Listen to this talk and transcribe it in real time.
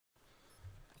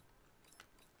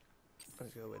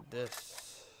Let's go with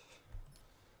this.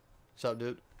 What's up,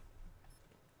 dude?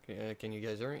 Can you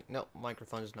guys hear me? No,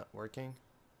 microphone is not working.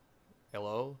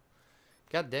 Hello?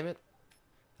 God damn it.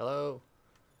 Hello?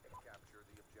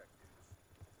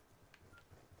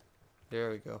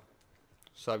 There we go.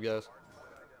 What's up, guys?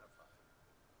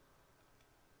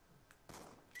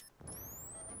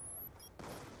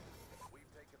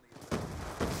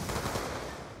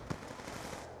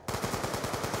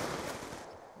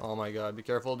 Oh my god, be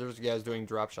careful. There's guys doing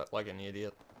drop shot like an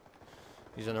idiot.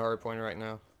 He's in a hard point right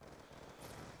now.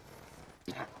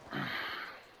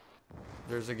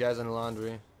 There's the guys in the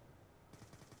laundry.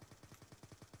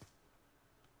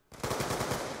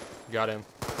 Got him.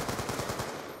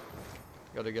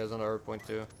 Got the guys on the hard point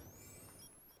too.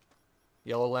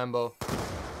 Yellow Lambo.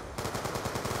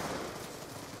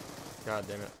 God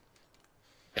damn it.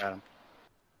 Got him.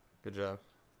 Good job.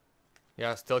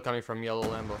 Yeah, still coming from yellow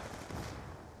Lambo.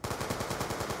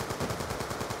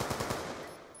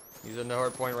 He's in the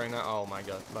hard point right now. Oh my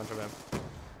god, bunch of them.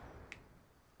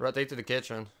 Rotate to the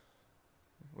kitchen.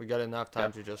 We got enough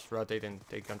time to just rotate and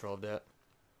take control of that.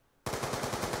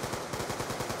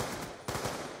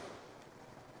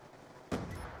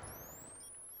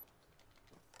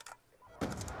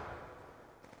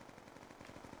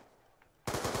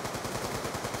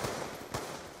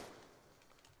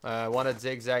 One at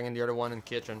zigzag and the other one in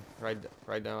kitchen, right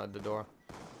down at the door.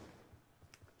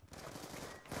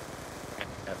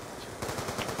 Yep.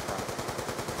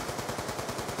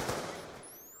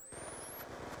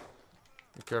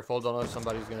 Be careful, don't know if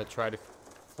somebody's gonna try to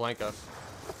flank us.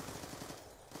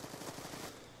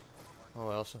 Oh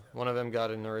well, so one of them got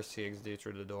an RCXD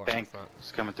through the door in Bank. front.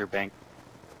 It's coming through bank.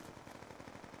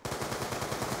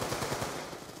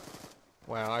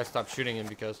 Wow, I stopped shooting him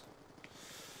because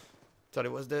thought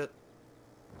it was dead.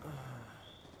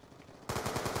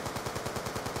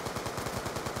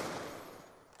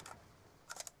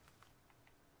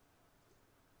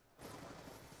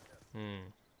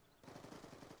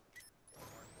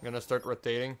 Gonna start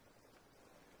rotating.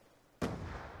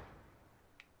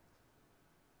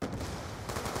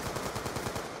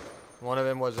 One of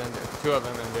them was in there. Two of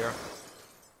them in there.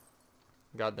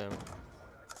 Got them.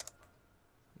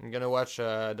 I'm gonna watch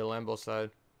the Lambo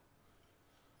side.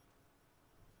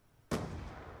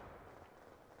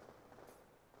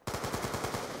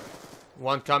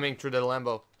 One coming through the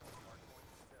Lambo.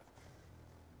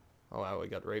 Oh wow, we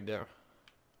got raped there.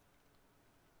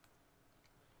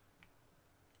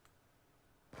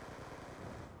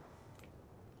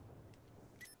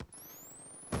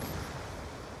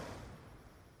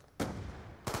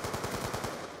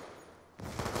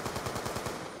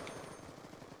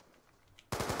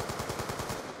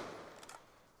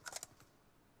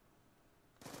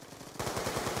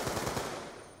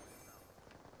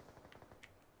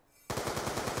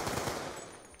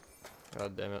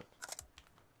 God damn it.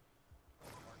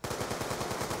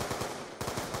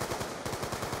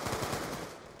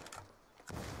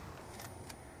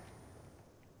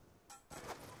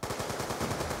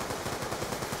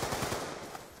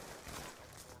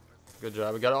 Good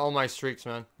job. We got all my streaks,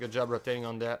 man. Good job rotating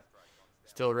on that.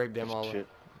 Still raped them all. Shit.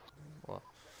 Well.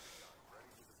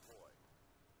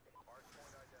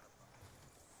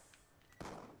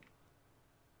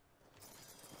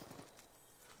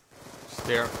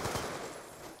 Stair.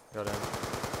 Got him.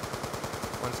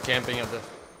 One's camping at the.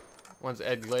 One's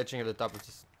edge glitching at the top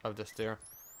of the stair.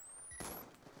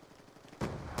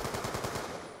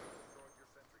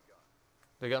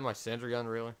 They got my sentry gun,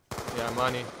 really? Yeah,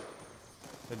 money.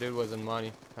 The dude was in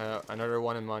money. Another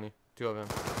one in money. Two of them.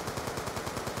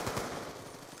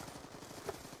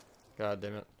 God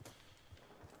damn it.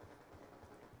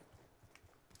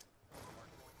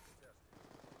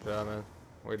 Yeah, man.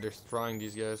 We're destroying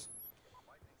these guys.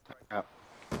 Yep.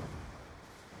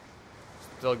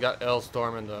 Still got L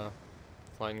Storm and the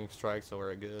Lightning Strike, so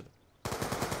we're good.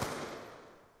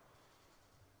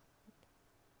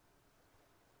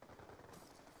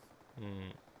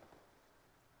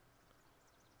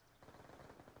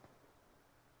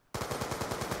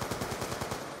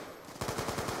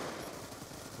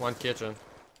 One kitchen.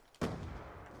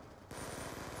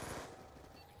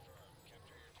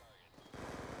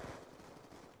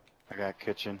 I got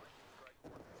kitchen.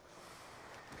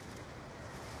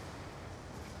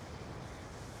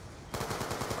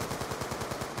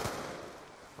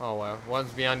 Oh wow,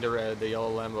 one's behind the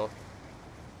yellow Lambo.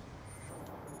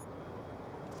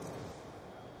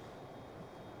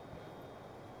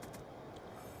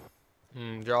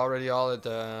 They're already all at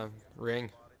the ring.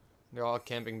 They're all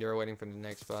camping there waiting for the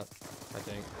next spot, I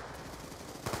think.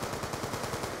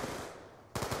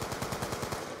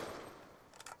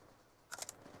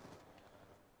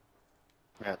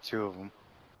 Got two of them.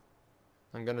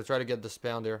 I'm gonna try to get the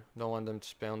spawn there. Don't want them to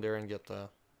spawn there and get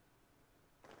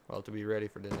well, to be ready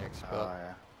for the next Oh spot.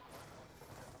 yeah.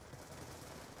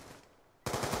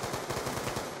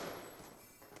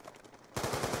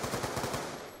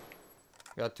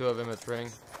 Got two of them at ring.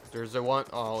 There's a one.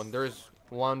 Oh, and there's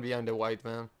one behind the white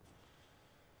man.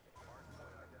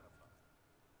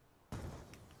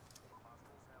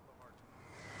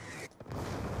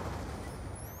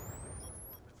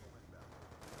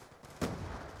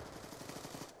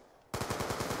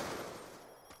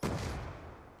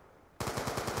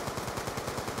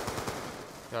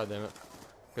 God damn it.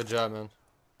 Good job, man.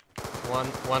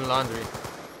 One laundry.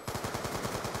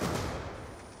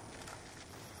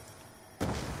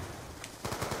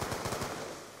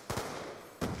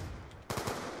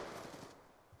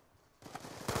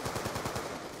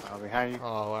 Oh, behind you.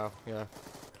 Oh, wow. Yeah.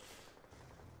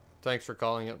 Thanks for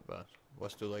calling it, but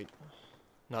was too late.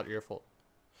 Not your fault.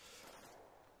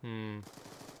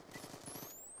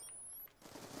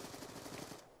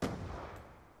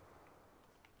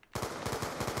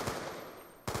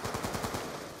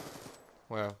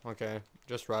 Well, okay.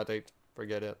 Just rotate.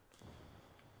 Forget it.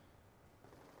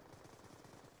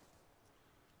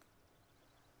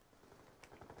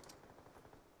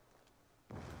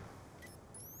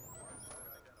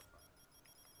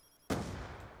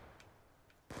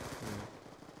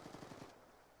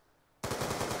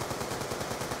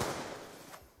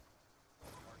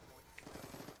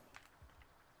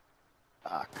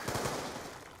 Fuck.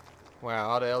 Wow,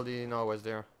 how the hell did you know I was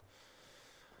there?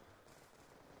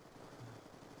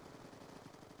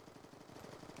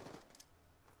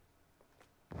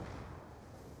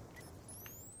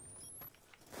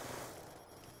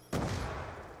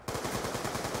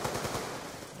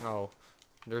 Oh,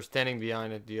 they're standing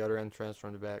behind it, the other entrance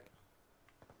from the back.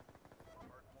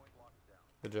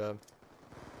 Good job.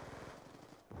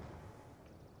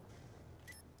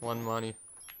 One money.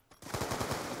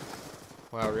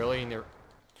 Wow, really? Never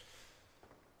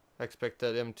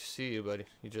expected him to see you, but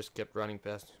he just kept running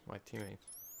past my teammate.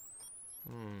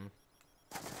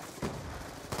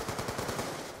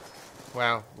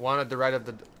 Wow, one at the right of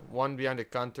the one behind the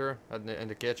counter in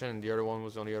the kitchen, and the other one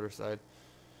was on the other side.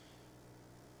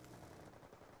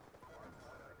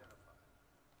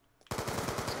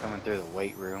 It's coming through the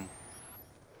weight room.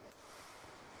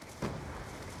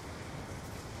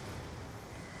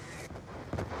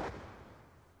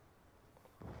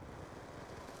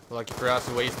 Lucky for us,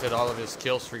 he wasted all of his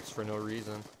kill streaks for no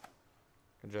reason.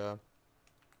 Good job.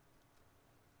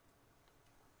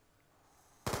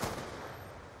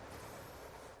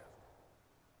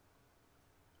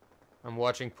 I'm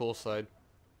watching poolside.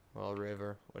 Well,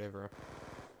 river, whatever.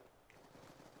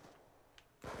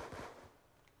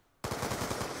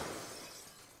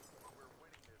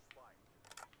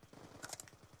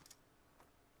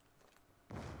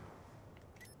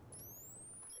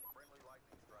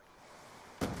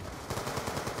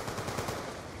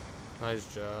 Nice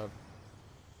job.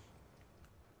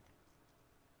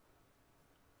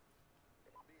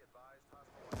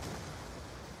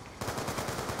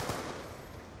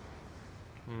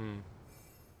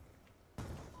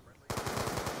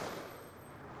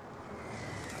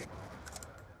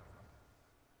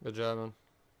 Good job, man.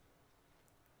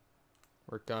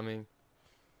 We're coming.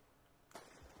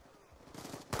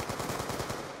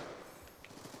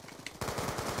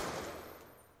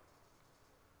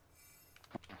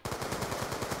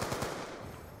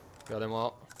 Got them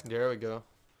all. There we go.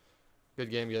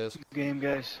 Good game, guys. Good game,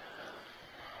 guys.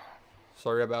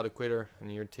 Sorry about the quitter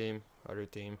in your team, other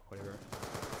team, whatever.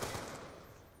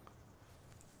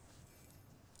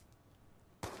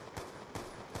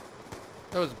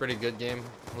 That was a pretty good game.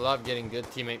 Love getting good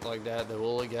teammates like that. The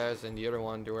Woolly guys and the other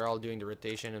one, they were all doing the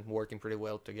rotation and working pretty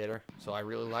well together. So I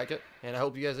really like it. And I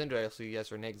hope you guys enjoy. I'll see you guys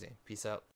for next game. Peace out.